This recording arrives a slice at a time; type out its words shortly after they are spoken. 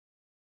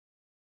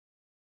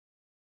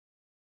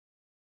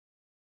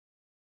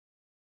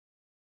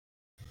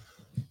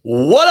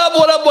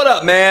What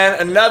up, man?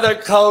 Another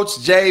Coach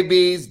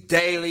JB's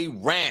Daily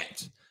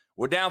Rant.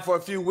 We're down for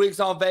a few weeks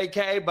on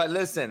vacay, but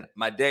listen,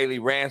 my daily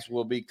rants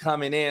will be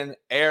coming in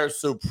air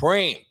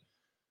supreme.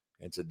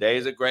 And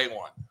today's a great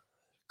one.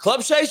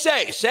 Club Shay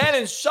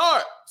Shannon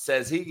Sharp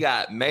says he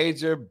got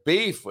major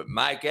beef with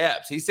Mike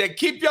Epps. He said,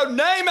 keep your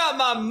name out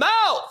my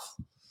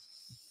mouth.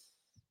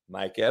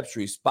 Mike Epps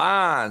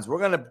responds. We're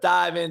going to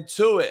dive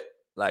into it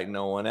like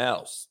no one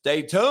else.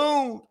 Stay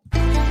tuned.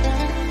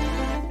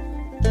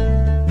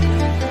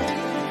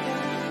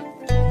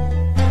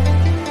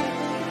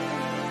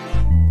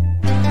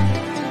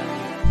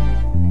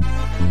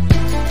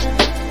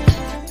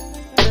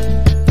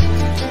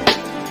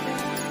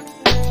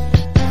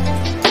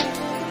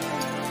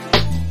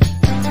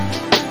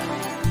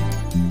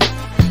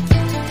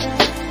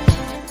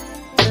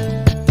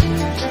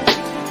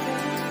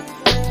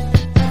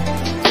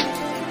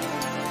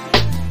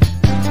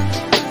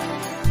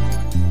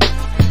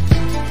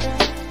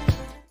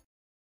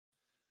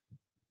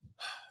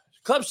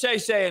 Club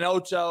Shay and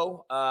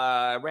Ocho,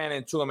 I ran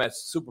into them at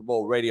Super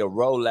Bowl Radio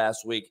Row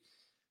last week.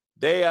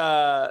 They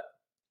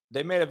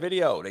made a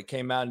video. They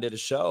came out and did a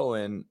show,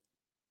 and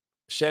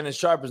Shannon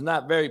Sharp is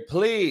not very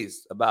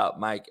pleased about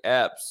Mike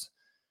Epps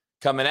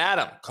coming at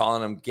him,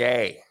 calling him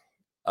gay,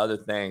 other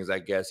things, I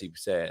guess he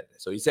said.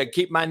 So he said,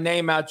 keep my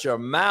name out your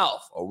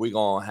mouth or we're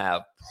going to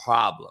have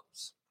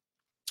problems.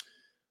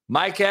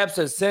 Mike Epps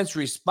has since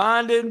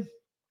responded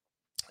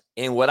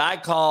in what I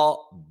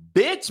call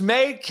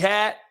bitch-made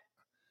cat.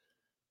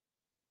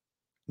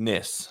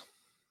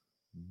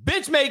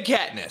 Bitch-made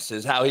catness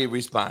is how he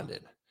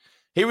responded.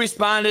 He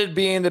responded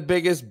being the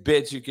biggest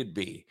bitch you could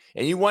be.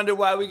 And you wonder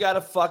why we got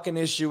a fucking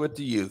issue with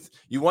the youth.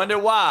 You wonder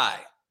why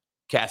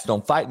cats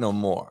don't fight no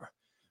more.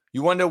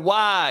 You wonder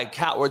why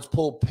cowards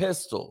pull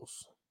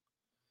pistols,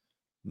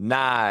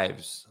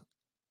 knives,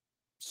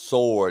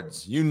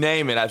 swords, you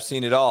name it. I've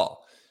seen it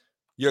all.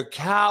 You're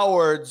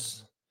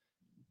cowards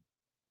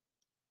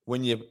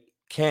when you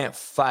can't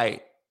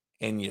fight.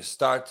 And you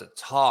start to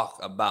talk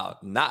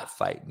about not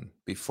fighting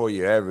before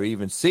you ever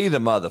even see the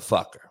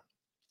motherfucker.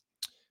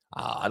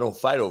 I don't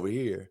fight over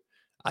here.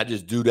 I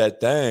just do that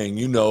thing.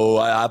 You know,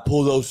 I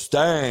pull those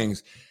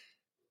stangs.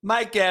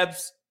 Mike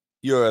Epps,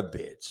 you're a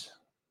bitch.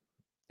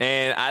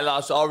 And I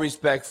lost all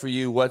respect for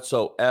you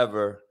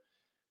whatsoever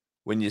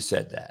when you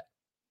said that.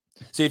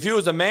 See, if you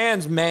was a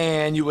man's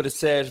man, you would have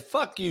said,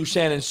 fuck you,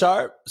 Shannon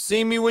Sharp.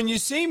 See me when you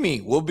see me.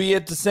 We'll be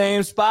at the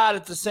same spot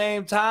at the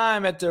same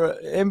time at the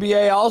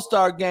NBA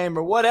All-Star game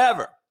or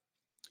whatever.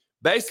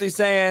 Basically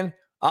saying,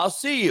 I'll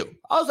see you.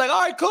 I was like,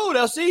 all right, cool.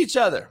 They'll see each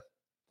other.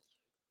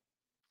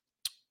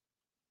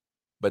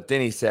 But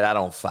then he said, I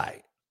don't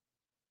fight.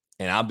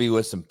 And I'll be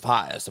with some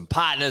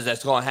partners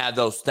that's going to have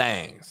those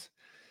things.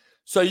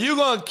 So you're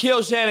going to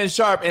kill Shannon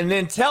Sharp and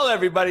then tell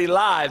everybody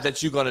live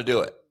that you're going to do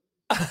it.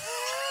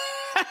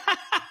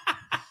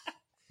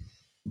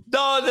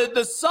 No,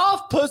 the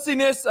soft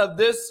pussiness of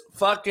this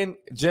fucking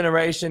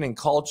generation and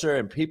culture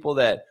and people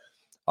that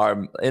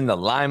are in the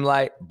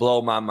limelight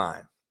blow my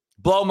mind.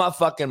 Blow my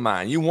fucking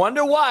mind. You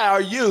wonder why our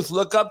youth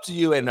look up to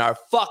you and are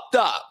fucked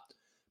up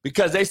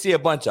because they see a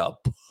bunch of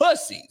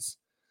pussies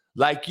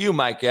like you,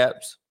 Mike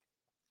Epps.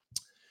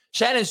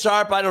 Shannon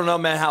Sharp, I don't know,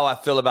 man, how I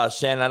feel about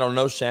Shannon. I don't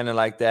know Shannon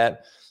like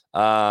that.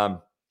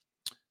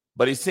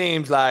 But he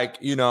seems like,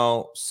 you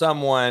know,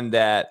 someone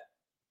that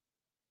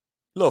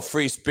a little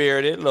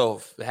free-spirited, a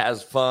little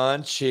has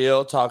fun,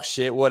 chill, talk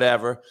shit,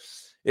 whatever.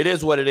 It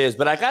is what it is.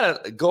 But I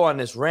got to go on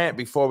this rant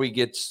before we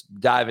get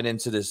diving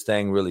into this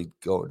thing,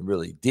 going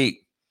really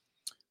deep.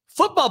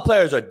 Football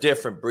players are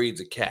different breeds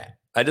of cat.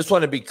 I just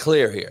want to be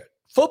clear here.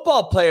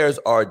 Football players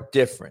are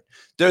different.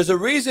 There's a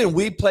reason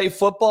we play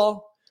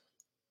football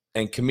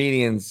and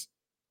comedians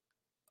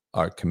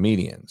are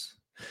comedians.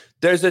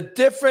 There's a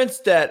difference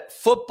that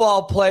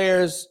football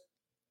players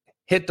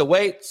hit the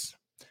weights,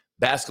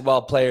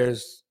 basketball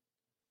players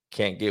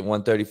can't get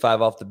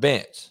 135 off the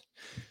bench.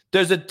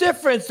 There's a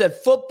difference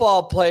that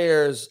football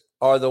players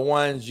are the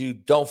ones you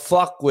don't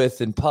fuck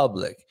with in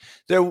public.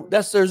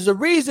 There's a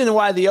reason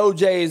why the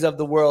OJs of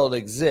the world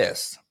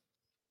exist.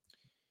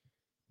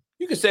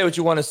 You can say what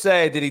you want to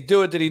say. Did he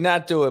do it? Did he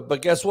not do it?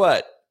 But guess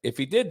what? If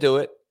he did do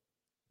it,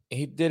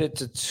 he did it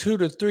to 2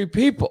 to 3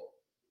 people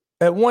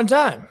at one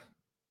time.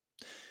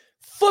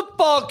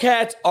 Football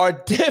cats are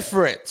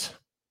different.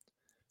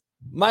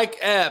 Mike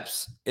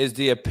Epps is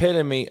the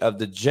epitome of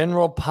the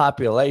general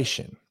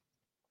population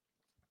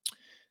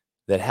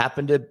that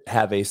happen to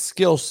have a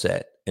skill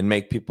set and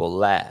make people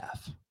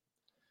laugh.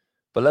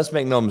 But let's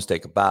make no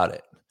mistake about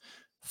it.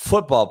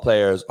 Football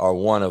players are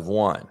one of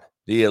one.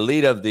 The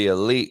elite of the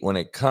elite when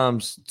it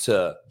comes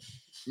to,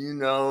 you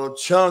know,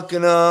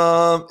 chunking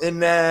them in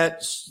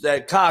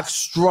that cock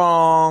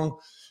strong,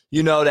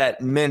 you know,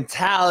 that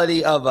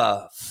mentality of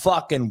a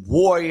fucking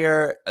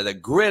warrior. The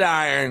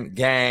gridiron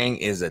gang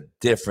is a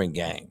different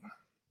gang.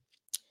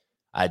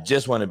 I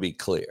just want to be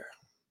clear.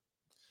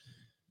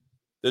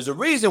 There's a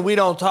reason we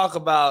don't talk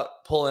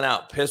about pulling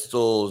out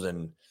pistols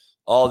and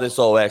all this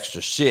old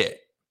extra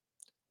shit.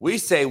 We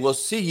say we'll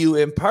see you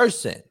in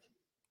person.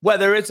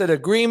 whether it's an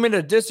agreement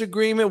or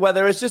disagreement,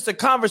 whether it's just a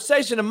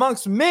conversation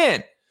amongst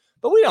men.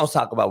 But we don't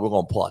talk about we're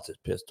going to pull out this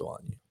pistol on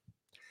you.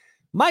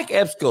 Mike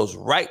Epps goes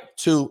right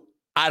to,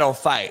 I don't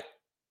fight.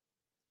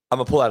 I'm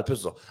going to pull out a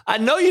pistol. I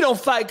know you don't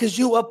fight because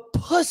you a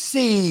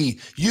pussy.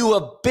 You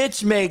a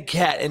bitch-made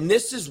cat. And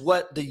this is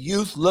what the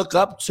youth look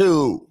up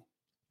to.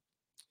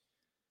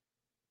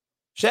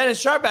 Shannon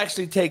Sharpe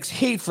actually takes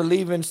heat for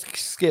leaving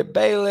Skip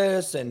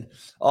Bayless and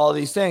all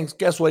these things.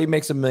 Guess what? He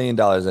makes $1 million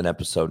an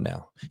episode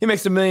now. He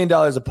makes $1 million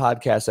a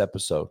podcast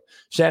episode.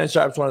 Shannon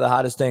Sharpe's one of the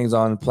hottest things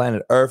on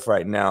planet Earth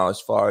right now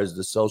as far as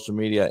the social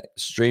media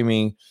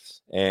streaming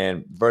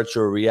and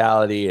virtual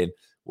reality and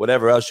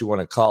whatever else you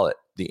want to call it.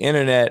 The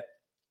internet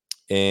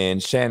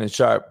and Shannon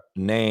Sharpe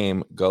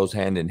name goes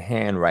hand in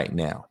hand right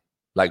now,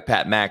 like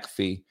Pat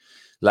McAfee,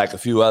 like a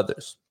few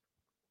others.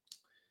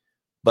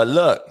 But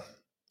look,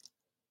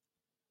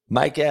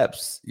 Mike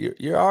Epps,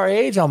 you're our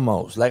age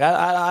almost. Like,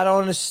 I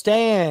don't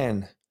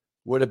understand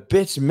where the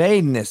bitch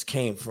maidenness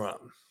came from.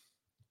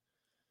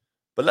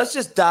 But let's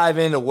just dive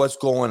into what's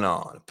going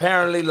on.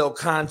 Apparently, little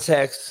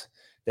context,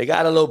 they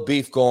got a little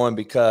beef going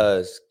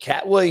because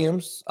Cat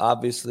Williams,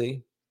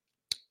 obviously,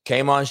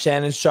 came on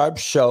Shannon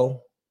Sharpe's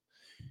show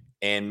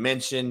and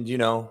mentioned,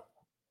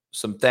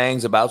 some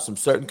things about some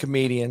certain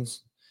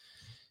comedians.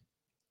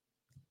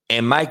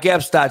 And Mike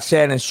Epps thought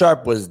Shannon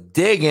Sharpe was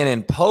digging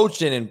and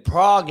poaching and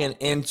progging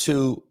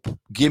into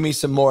give me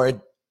some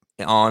more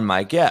on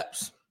Mike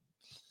Epps.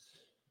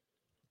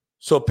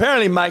 So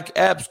apparently Mike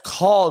Epps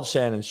called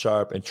Shannon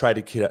Sharpe and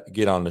tried to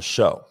get on the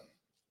show,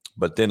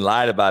 but then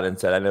lied about it and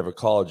said, I never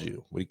called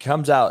you. Well, he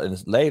comes out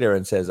later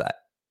and says,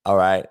 all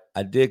right,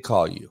 I did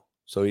call you.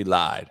 So he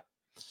lied.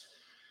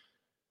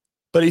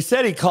 But he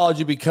said he called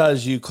you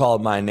because you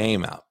called my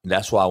name out. And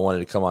that's why I wanted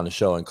to come on the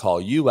show and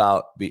call you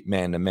out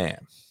man to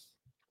man.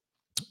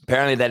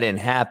 Apparently that didn't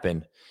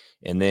happen.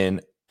 And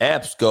then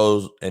Epps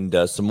goes and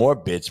does some more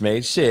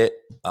bitch-made shit.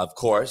 Of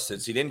course,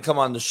 since he didn't come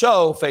on the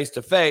show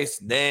face-to-face,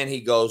 then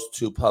he goes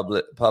to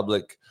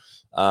public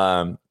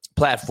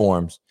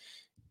platforms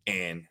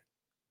and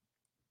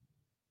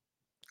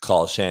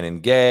calls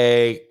Shannon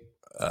gay,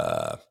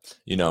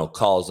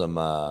 calls him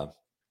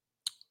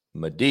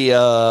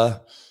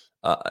Medea,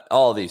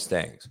 all these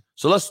things.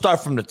 So let's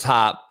start from the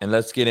top and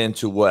let's get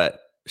into what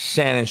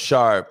Shannon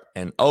Sharpe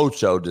and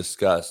Ocho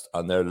discussed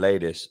on their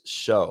latest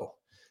show.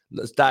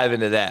 Let's dive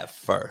into that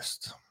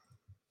first.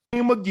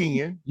 Him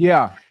again.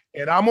 Yeah.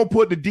 And I'm gonna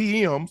put the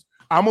DMs.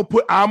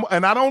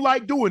 And I don't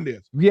like doing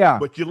this. Yeah.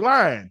 But you're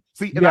lying.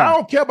 See, and I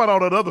don't care about all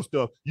that other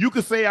stuff. You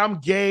can say I'm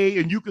gay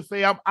and you can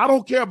say I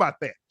don't care about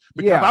that.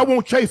 Because I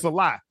won't chase a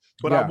lie.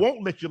 But I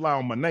won't let you lie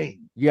on my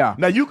name. Yeah.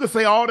 Now you can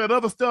say all that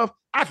other stuff.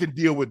 I can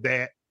deal with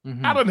that.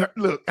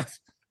 Mm-hmm.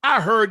 I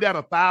heard that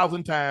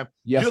 1,000 times.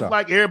 Yes, just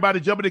like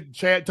everybody jumping in the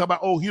chat talking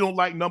about, he don't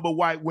like number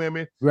white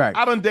women. Right.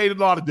 I done dated a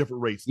lot of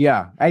different races.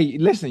 Yeah. Hey,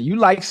 listen, you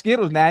like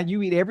Skittles now.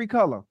 You eat every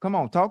color. Come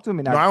on, talk to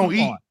me now. No, I don't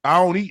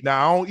eat.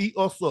 Now, I don't eat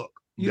or suck.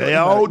 They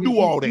all do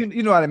all that.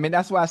 You know what I mean?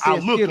 That's why I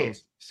said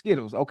Skittles.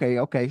 Skittles.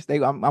 Okay.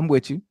 Stay. I'm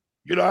with you.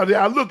 You know,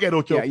 I look at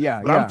Ocho.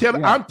 Yeah. But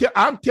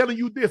I'm telling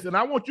you this, and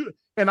I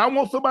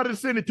want somebody to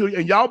send it to you.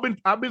 And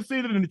I've been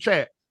seeing it in the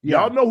chat.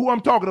 Yeah. Y'all know who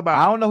I'm talking about.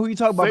 I don't know who you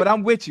talking about, but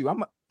I'm with you.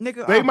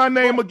 Say my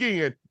name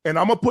again, and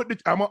I'm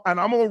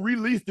gonna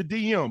release the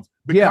DMs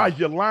because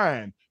you're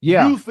lying.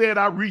 Yeah. You said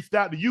I reached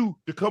out to you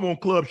to come on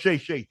Club Shay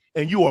Shay,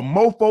 and you a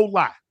mofo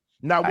lie.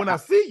 Now when I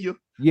see you,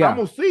 I'm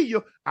gonna see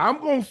you. I'm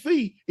gonna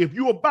see if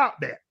you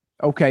about that.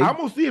 Okay. I'm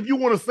gonna see if you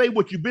want to say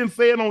what you've been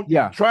saying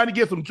on trying to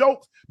get some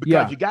jokes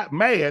because you got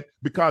mad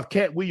because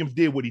Cat Williams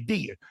did what he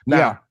did.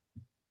 Now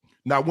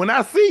when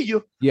I see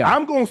you,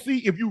 I'm gonna see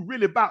if you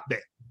really about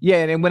that.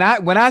 Yeah, and when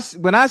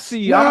I see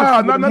you, no.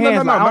 I'm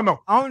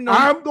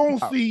gonna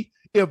see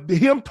if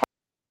him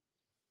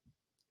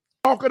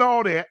talking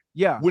all that.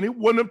 Yeah. When it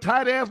one of them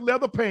tight ass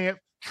leather pants,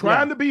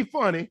 trying to be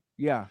funny.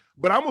 Yeah.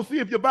 But I'm gonna see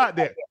if you're about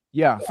that.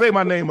 Yeah. Say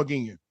my name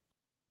again.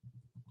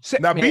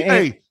 Now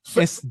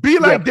be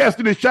like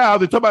Destiny's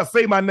Child and talk about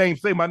say my name.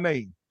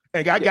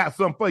 And I got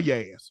something for your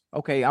ass.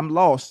 Okay, I'm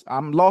lost,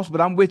 but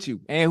I'm with you.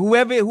 And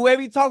whoever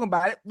you talking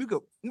about it, we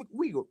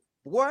go.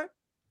 What?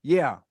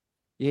 Yeah.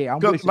 Yeah, I'm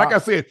with you. Like I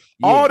said,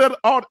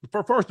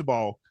 first of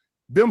all,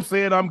 them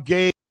saying I'm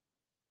gay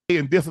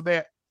and this or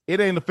that,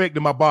 it ain't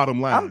affecting my bottom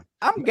line.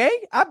 I'm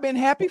gay. I've been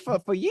happy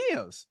for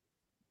years.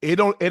 It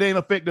ain't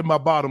affecting my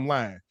bottom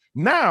line.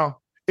 Now,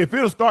 if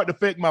it'll start to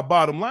affect my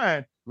bottom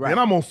line, then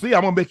I'm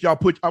gonna make y'all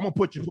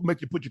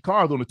make you put your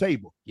cards on the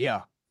table.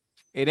 Yeah.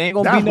 It ain't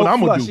gonna be no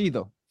flush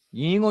either.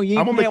 I'm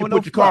gonna make you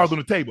put your cards on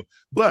the table.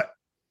 But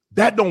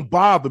that don't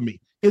bother me.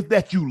 It's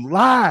that you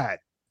lied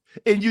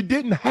and you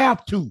didn't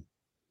have to.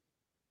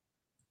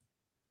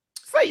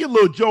 Say your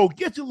little joke,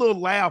 get your little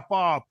laugh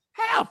off,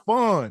 have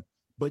fun,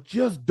 but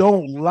just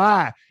don't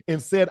lie and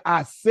said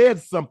I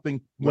said something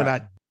when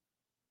I.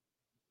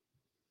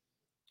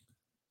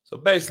 So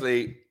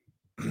basically,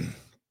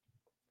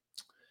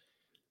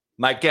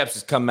 Mike Epps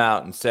has come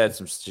out and said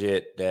some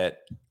shit that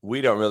we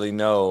don't really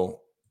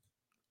know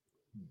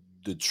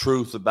the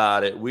truth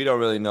about it. We don't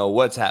really know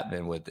what's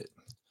happening with it.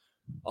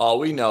 All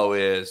we know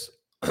is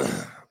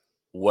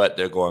what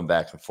they're going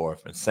back and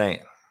forth and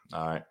saying.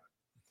 All right.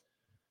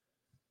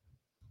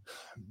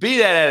 Be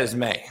that as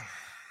may,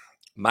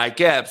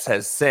 Mike Epps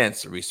has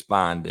since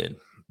responded.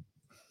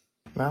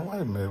 Now,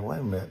 wait a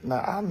minute.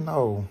 Now, I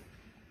know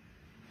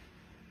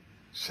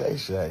Shay.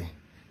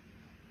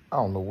 I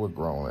don't know what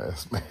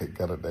grown-ass man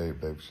got a name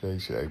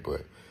named Shay,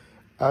 but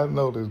I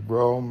know this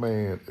grown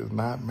man is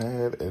not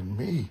mad at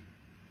me.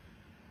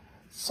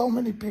 So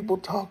many people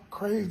talk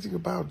crazy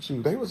about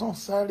you. They was on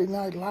Saturday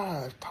Night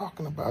Live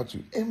talking about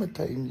you,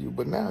 imitating you,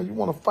 but now you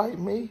want to fight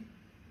me?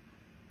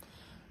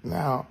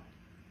 Now,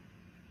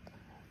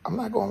 I'm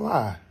not going to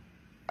lie.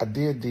 I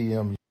did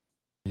DM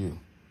you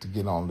to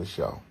get on the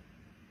show.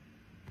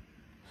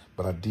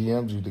 But I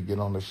DM'd you to get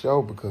on the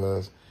show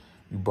because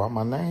you brought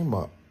my name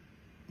up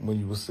when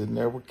you was sitting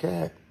there with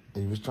Cat.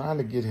 And you was trying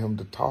to get him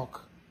to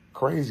talk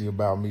crazy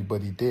about me,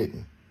 but he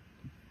didn't.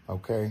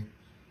 Okay?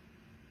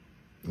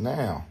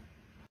 Now,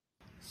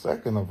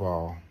 second of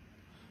all,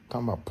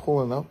 talking about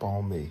pulling up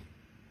on me.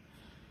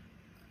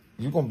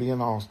 You're going to be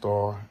an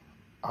all-star.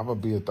 I'm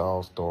going to be at the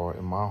all-star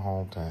in my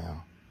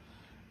hometown.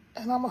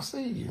 And I'm going to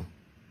see you.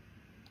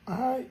 All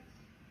right?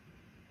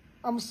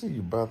 I'm going to see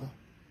you, brother.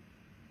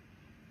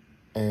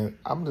 And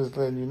I'm just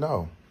letting you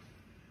know,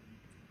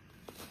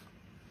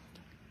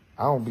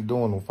 I don't be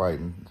doing no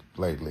fighting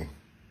lately.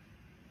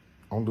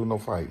 I don't do no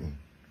fighting.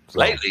 So,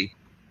 lately?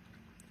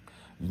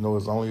 You know,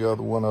 there's only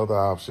one other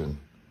option.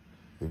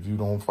 If you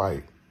don't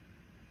fight,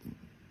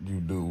 you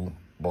do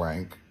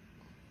blank.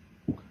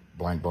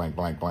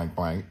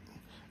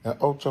 And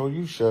Ocho,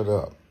 you shut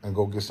up and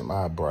go get some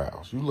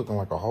eyebrows. You looking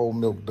like a whole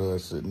milk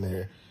dud sitting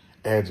there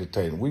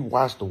agitating. We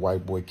watched the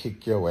white boy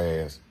kick your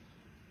ass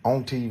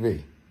on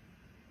TV.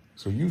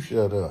 So you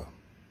shut up.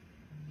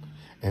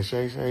 And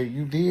Shay,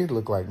 you did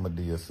look like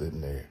Madea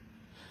sitting there.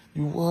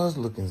 You was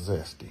looking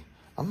zesty.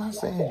 I'm not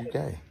saying you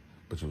gay,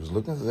 but you was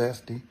looking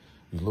zesty.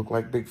 You look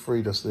like Big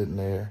Frida sitting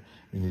there.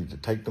 You need to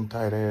take them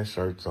tight ass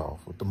shirts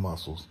off with the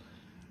muscles.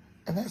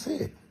 And that's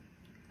it.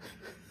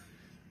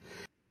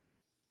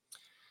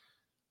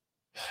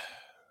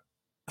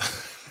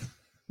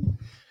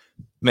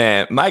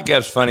 Man, Mike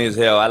Epps funny as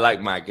hell. I like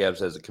Mike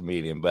Epps as a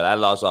comedian, but I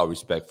lost all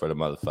respect for the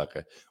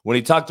motherfucker. When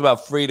he talked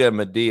about Frida and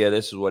Madea,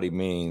 this is what he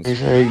means.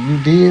 Hey,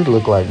 you did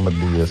look like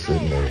Madea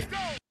sitting there.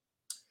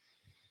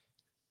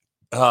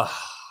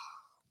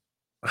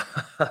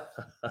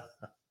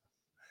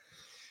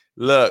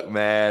 Look,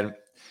 man,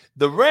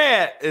 the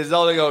rant is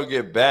only going to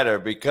get better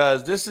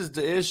because this is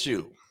the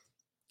issue.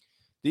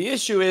 The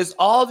issue is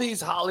all these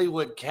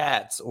Hollywood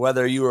cats,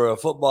 whether you were a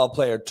football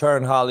player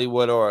turned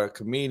Hollywood or a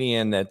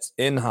comedian that's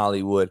in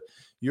Hollywood,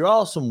 you're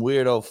all some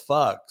weirdo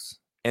fucks.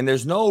 And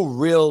there's no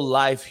real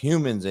life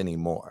humans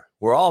anymore.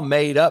 We're all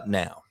made up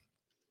now.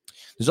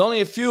 There's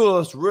only a few of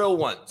us real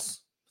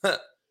ones. There's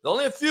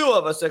only a few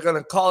of us that are going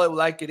to call it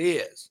like it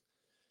is.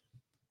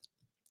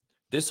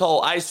 This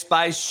whole Ice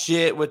Spice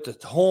shit with the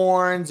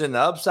horns and the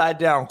upside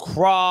down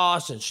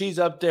cross, and she's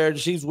up there,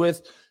 she's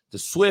with the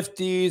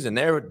Swifties, and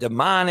they're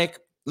demonic.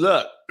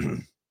 Look,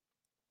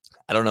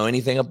 I don't know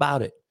anything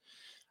about it.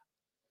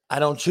 I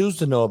don't choose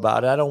to know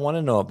about it. I don't want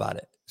to know about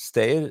it.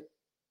 Stay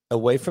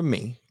away from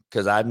me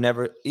because I've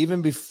never,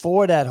 even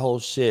before that whole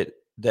shit,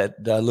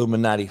 that the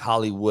Illuminati,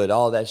 Hollywood,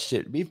 all that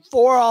shit,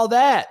 before all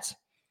that,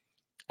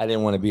 I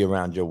didn't want to be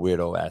around your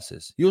weirdo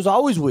asses. You was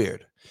always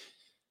weird.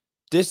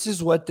 This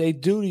is what they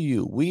do to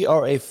you. We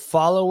are a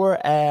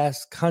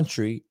follower-ass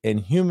country,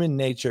 and human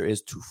nature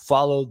is to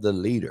follow the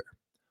leader,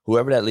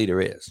 whoever that leader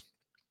is.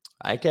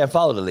 I can't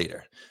follow the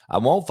leader. I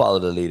won't follow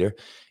the leader.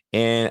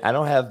 And I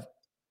don't have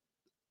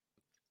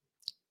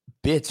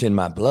bitch in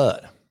my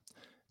blood.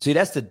 See,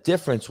 that's the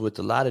difference with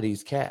a lot of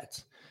these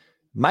cats.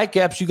 Mike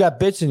Epps, you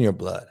got bitch in your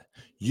blood.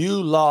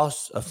 You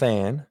lost a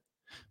fan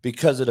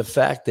because of the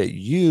fact that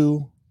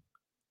you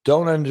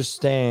don't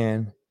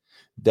understand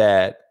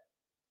that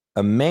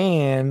a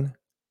man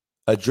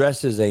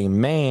addresses a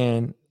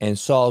man and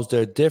solves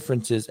their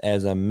differences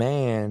as a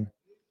man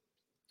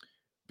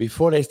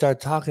before they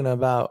start talking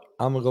about,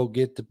 I'm going to go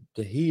get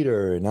the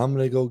heater and I'm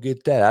going to go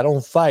get that. I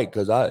don't fight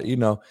because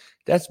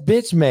that's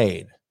bitch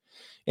made.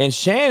 And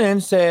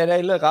Shannon said,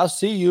 hey, look, I'll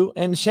see you.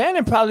 And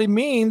Shannon probably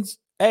means,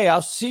 hey,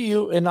 I'll see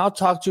you and I'll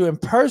talk to you in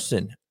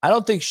person. I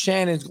don't think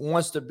Shannon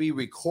wants to be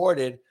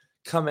recorded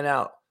coming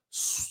out,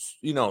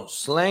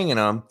 slanging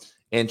them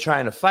and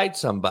trying to fight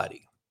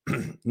somebody.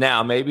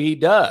 Now, maybe he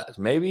does.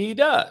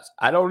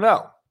 I don't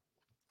know.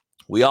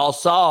 We all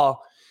saw,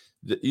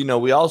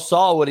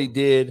 what he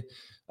did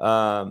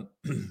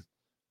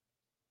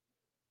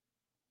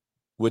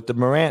with the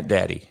Rant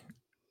daddy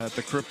at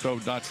the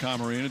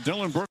crypto.com arena.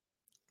 Dylan Brooks.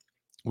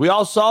 We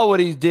all saw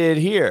what he did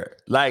here.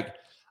 Like,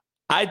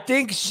 I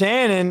think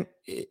Shannon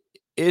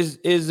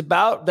is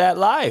about that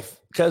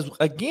life because,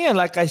 again,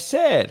 like I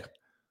said,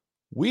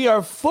 we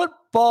are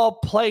football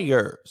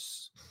players.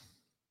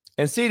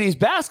 And see, these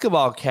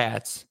basketball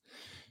cats,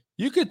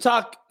 you could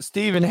talk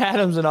Steven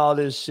Adams and all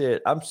this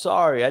shit. I'm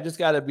sorry. I just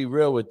got to be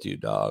real with you,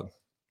 dog.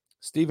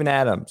 Steven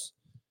Adams.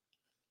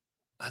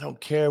 I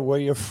don't care where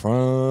you're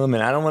from,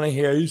 and I don't want to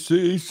hear you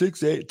see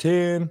 6, 8,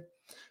 10.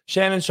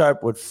 Shannon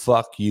Sharpe would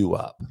fuck you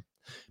up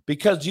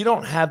because you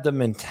don't have the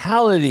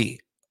mentality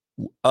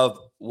of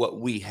what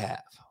we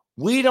have.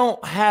 We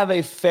don't have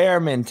a fair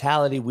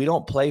mentality. We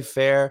don't play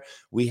fair.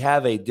 We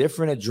have a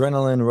different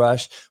adrenaline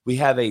rush. We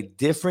have a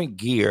different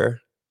gear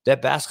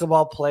that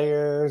basketball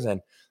players and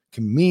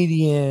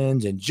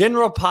comedians and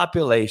general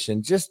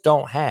population just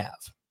don't have.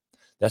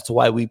 That's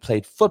why we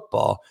played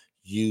football.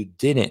 You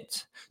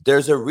didn't.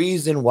 There's a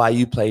reason why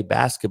you play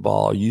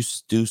basketball. You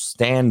do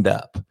stand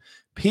up.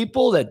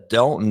 People that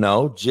don't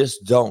know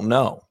just don't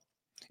know.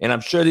 And I'm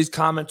sure these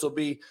comments will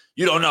be,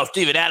 you don't know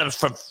Steven Adams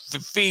from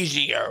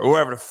Fiji or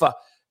wherever the fuck.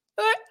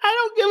 I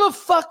don't give a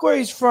fuck where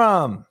he's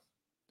from.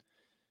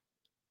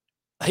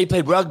 He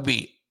played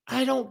rugby.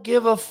 I don't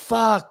give a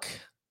fuck.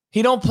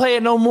 He don't play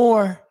it no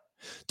more.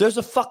 There's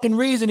a fucking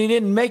reason he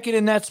didn't make it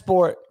in that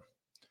sport.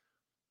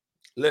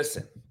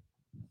 Listen,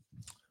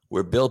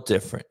 we're built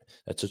different.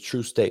 That's a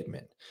true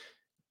statement.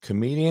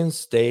 Comedians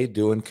stay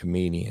doing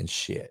comedian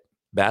shit.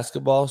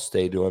 Basketball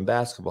stay doing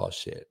basketball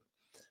shit.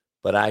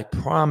 But I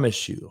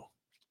promise you,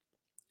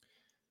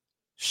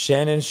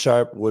 Shannon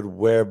Sharpe would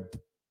wear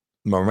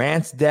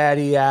Morant's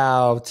daddy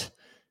out,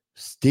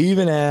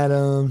 Steven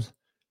Adams,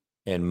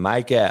 and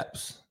Mike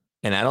Epps.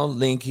 And I don't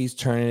think he's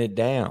turning it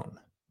down.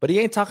 But he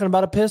ain't talking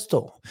about a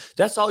pistol.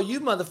 That's all you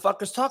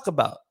motherfuckers talk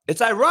about.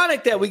 It's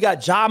ironic that we got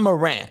John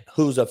Morant,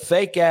 who's a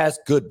fake-ass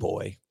good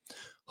boy,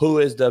 who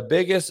is the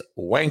biggest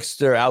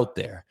wankster out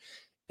there.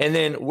 And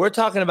then we're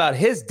talking about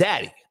his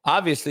daddy,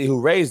 obviously,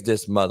 who raised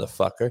this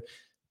motherfucker,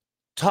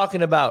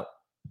 talking about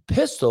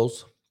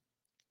pistols.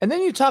 And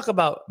then you talk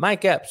about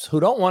Mike Epps, who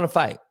don't want to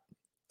fight.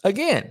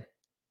 Again,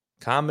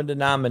 common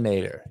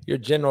denominator, your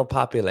general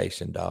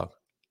population, dog.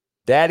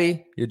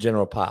 Daddy, your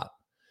general pop.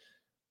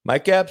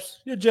 Mike Epps,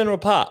 your general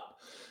pop.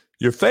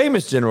 You're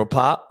famous general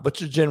pop,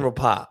 but you're general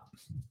pop.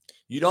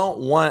 You don't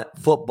want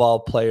football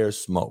players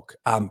smoke.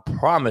 I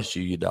promise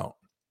you, you don't.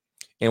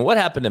 And what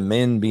happened to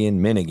men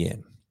being men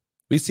again?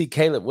 We see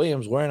Caleb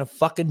Williams wearing a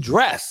fucking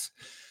dress.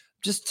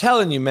 Just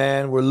telling you,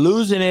 man, we're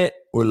losing it.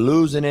 We're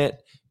losing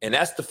it. And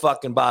that's the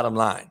fucking bottom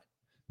line.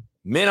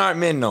 Men aren't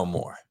men no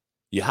more.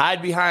 You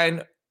hide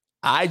behind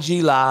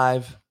IG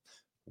Live,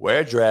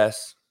 wear a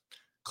dress,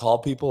 call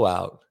people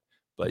out,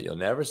 but you'll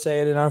never say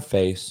it in our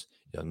face.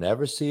 You'll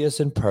never see us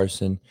in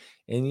person,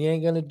 and you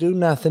ain't going to do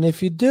nothing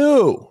if you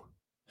do.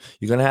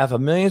 You're going to have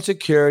 1 million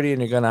security,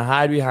 and you're going to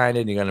hide behind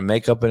it, and you're going to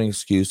make up an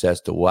excuse as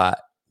to why.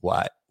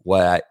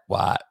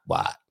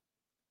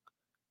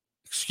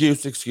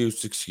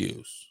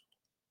 Excuse.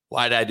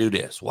 Why did I do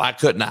this? Why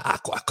couldn't I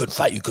couldn't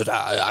fight you because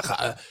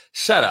I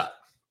shut up.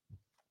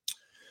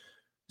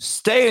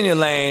 Stay in your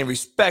lane,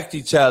 respect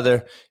each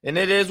other, and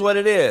it is what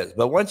it is.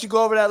 But once you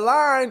go over that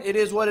line, it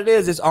is what it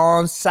is. It's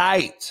on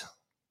site.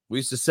 We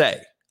used to say,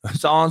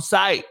 it's on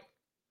site.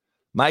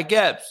 Mike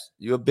Epps,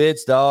 you a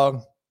bitch,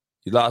 dog.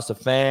 You lost a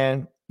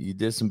fan. You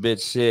did some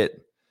bitch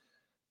shit.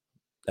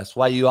 That's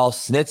why you all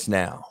snitch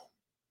now.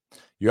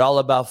 You're all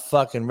about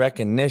fucking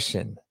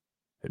recognition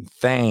and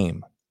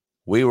fame.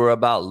 We were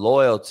about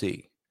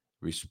loyalty,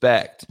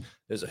 respect.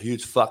 There's a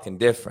huge fucking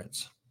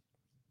difference.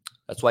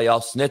 That's why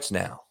y'all snitch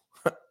now.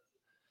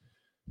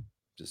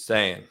 Just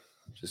saying.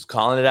 Just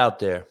calling it out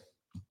there.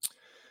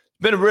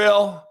 Been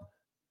real.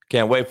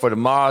 Can't wait for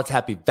tomorrow. It's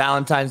happy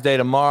Valentine's Day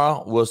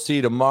tomorrow. We'll see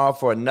you tomorrow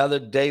for another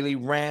daily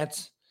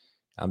rant.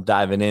 I'm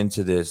diving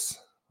into this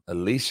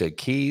Alicia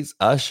Keys,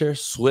 Usher,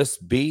 Swiss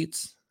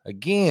Beats.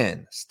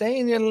 Again, stay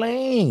in your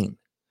lane.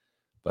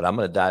 But I'm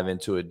going to dive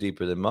into it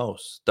deeper than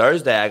most.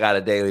 Thursday, I got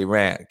a daily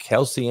rant.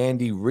 Kelsey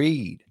Andy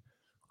Reed.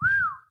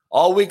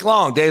 All week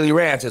long, daily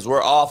rants as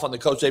we're off on the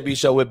Coach AB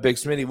show with Big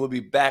Smitty. We'll be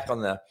back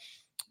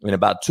in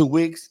about 2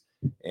 weeks.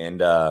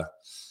 And I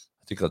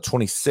think on the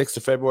 26th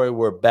of February,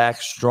 we're back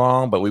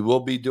strong. But we will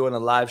be doing a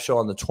live show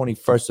on the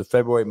 21st of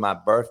February, my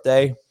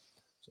birthday.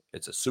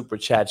 It's a super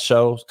chat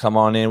show. Come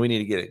on in. We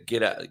need to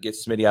get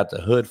Smitty out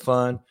the hood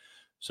fund.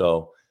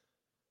 So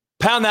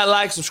pound that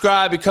like,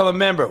 subscribe, become a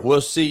member.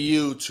 We'll see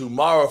you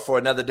tomorrow for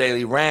another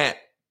daily rant.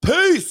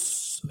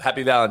 Peace.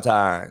 Happy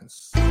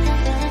Valentine's.